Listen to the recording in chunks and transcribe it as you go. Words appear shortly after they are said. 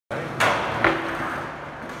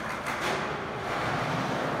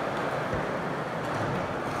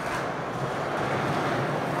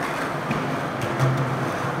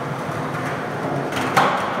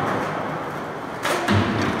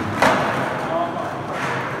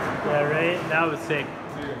That was sick.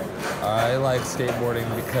 I like skateboarding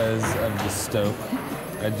because of the stoke.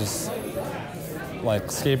 I just like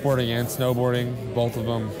skateboarding and snowboarding, both of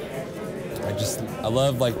them. I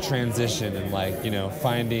love like transition and like, you know,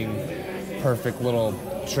 finding perfect little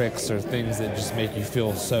tricks or things that just make you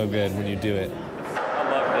feel so good when you do it.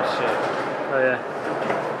 I love this shit. Oh yeah.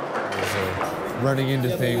 So running into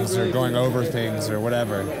things or going over things or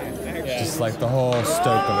whatever. Just like the whole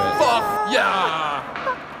stoke of it. Fuck yeah!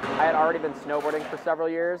 I had already been snowboarding for several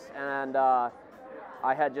years, and I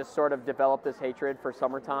had just sort of developed this hatred for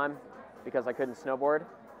summertime because I couldn't snowboard.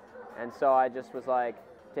 And so I just was like,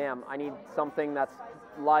 damn, I need something that's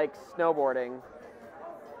like snowboarding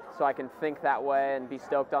so I can think that way and be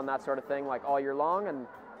stoked on that sort of thing like all year long. And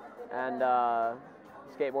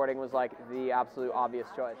skateboarding was like the absolute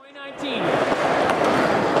obvious choice. 2019.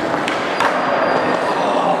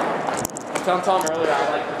 I was telling Tom earlier, I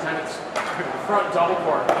like the tennis front double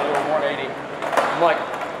cork into a 180. I'm like,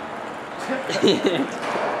 I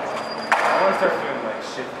want to start doing like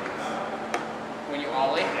shifties. when you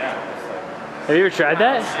ollie? Yeah. Just like Have you ever tried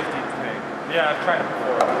that? shifty thing. Yeah, I've tried it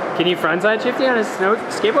before. Can you frontside shifty on a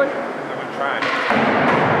skateboard? I would try.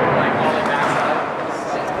 Like ollie backside.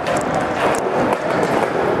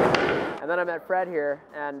 And then I met Fred here,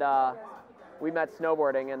 and we met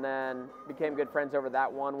snowboarding, and then became good friends over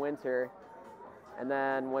that one winter. And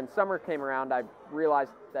then when summer came around, I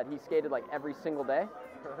realized that he skated like every single day.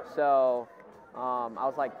 So I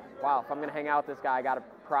was like, wow, if I'm gonna hang out with this guy, I gotta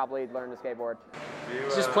probably learn to skateboard.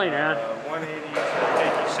 Just playing around. 180,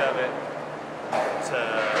 take you shove it to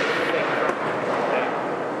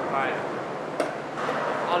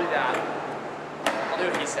I'll do that. I'll do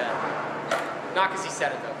what he said. Not because he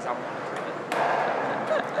said it though, because I'm gonna do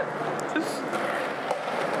it.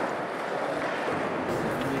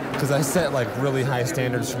 Because I set like really high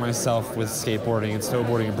standards for myself with skateboarding and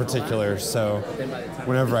snowboarding in particular. So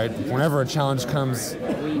whenever a challenge comes,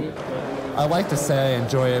 I like to say I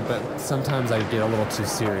enjoy it, but sometimes I get a little too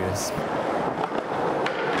serious.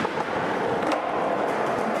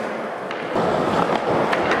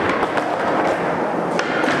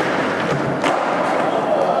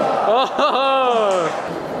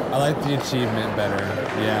 I like the achievement better,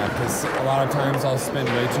 yeah, because a lot of times I'll spend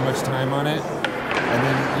way too much time on it, and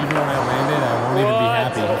then even when I land it, I won't even be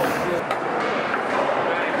happy.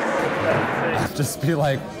 I'll just be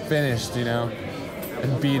like finished, you know,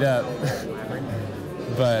 and beat up.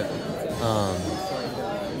 But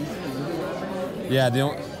yeah, I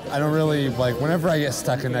don't really like whenever I get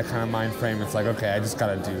stuck in that kind of mind frame. It's like, okay, I just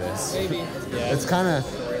gotta do this.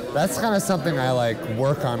 That's kind of something I like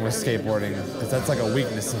work on with skateboarding, because that's like a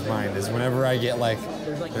weakness of mine. Is whenever I get like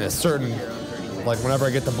in a certain, like whenever I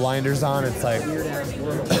get the blinders on, it's like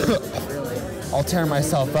I'll tear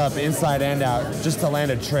myself up inside and out just to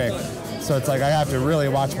land a trick. So it's like I have to really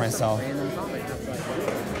watch myself.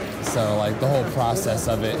 So like the whole process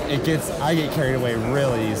of it, I get carried away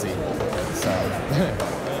really easy. So.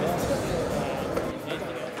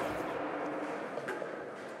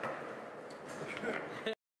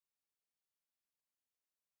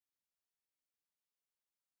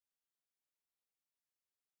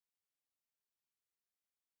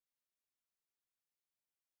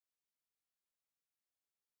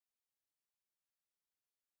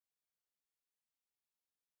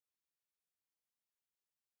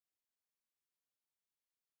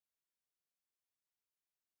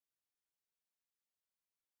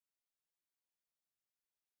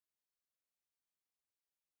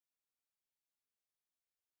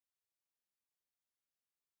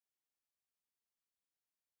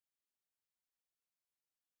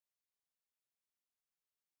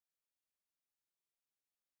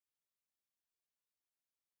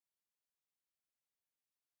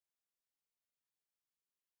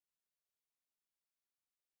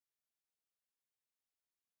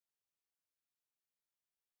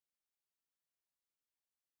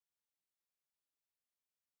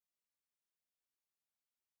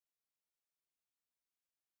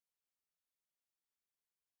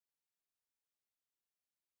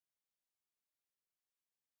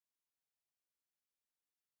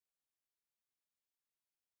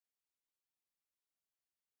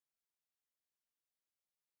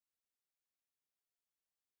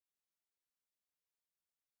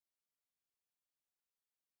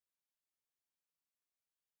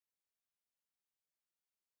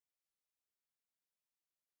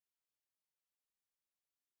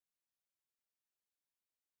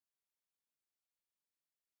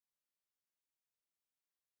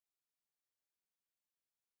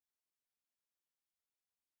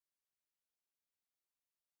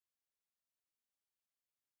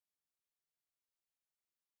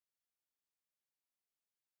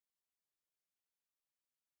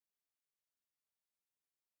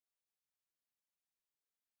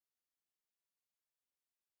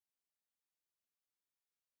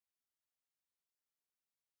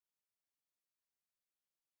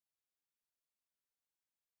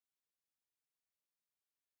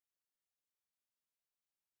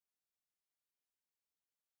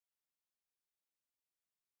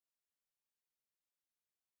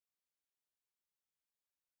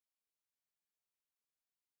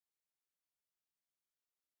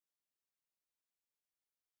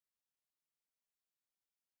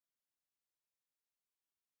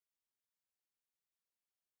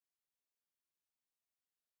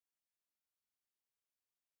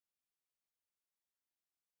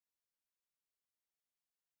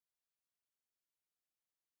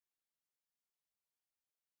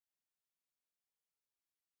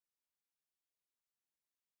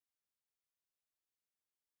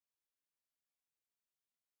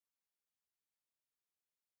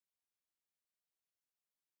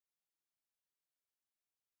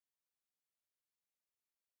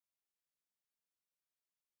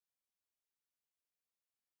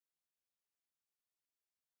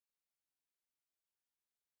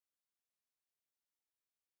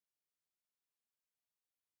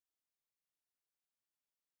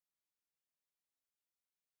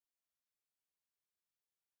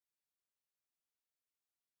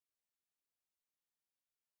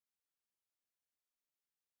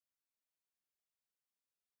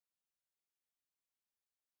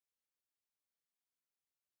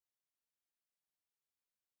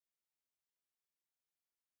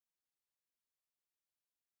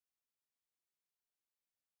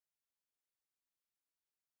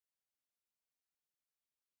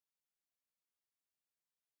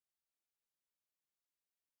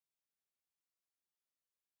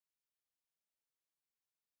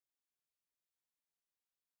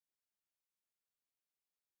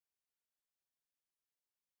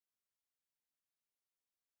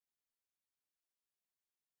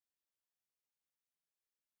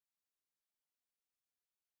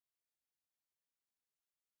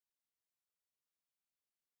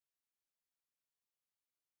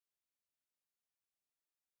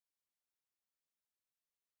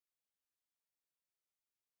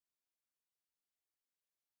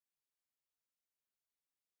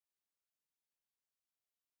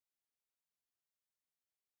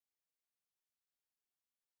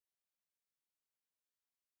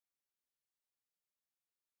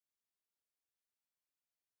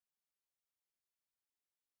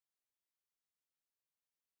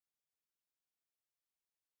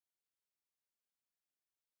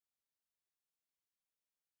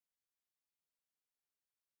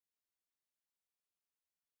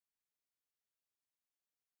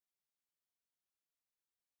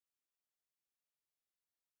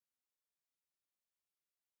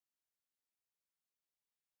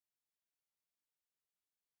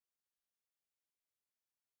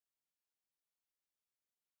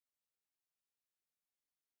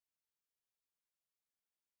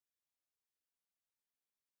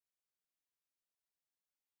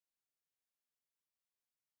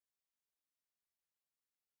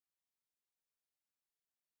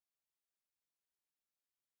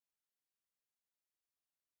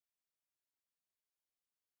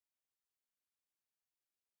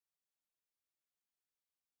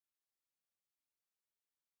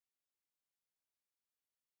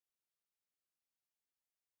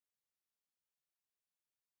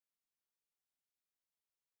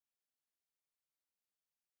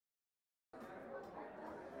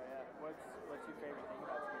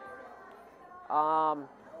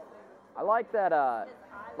 I like that,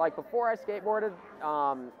 like before I skateboarded,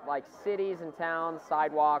 like cities and towns,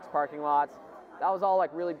 sidewalks, parking lots, that was all like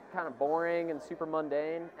really kind of boring and super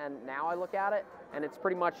mundane. And now I look at it and it's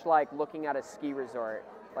pretty much like looking at a ski resort.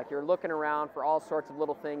 Like you're looking around for all sorts of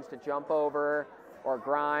little things to jump over or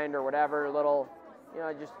grind or whatever little,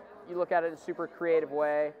 just you look at it in a super creative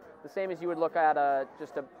way. The same as you would look at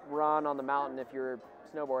just a run on the mountain if you're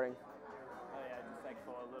snowboarding. Oh yeah, just like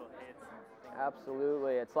full of little hits and things.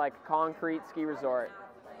 Absolutely. It's like a concrete ski resort.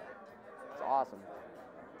 It's awesome.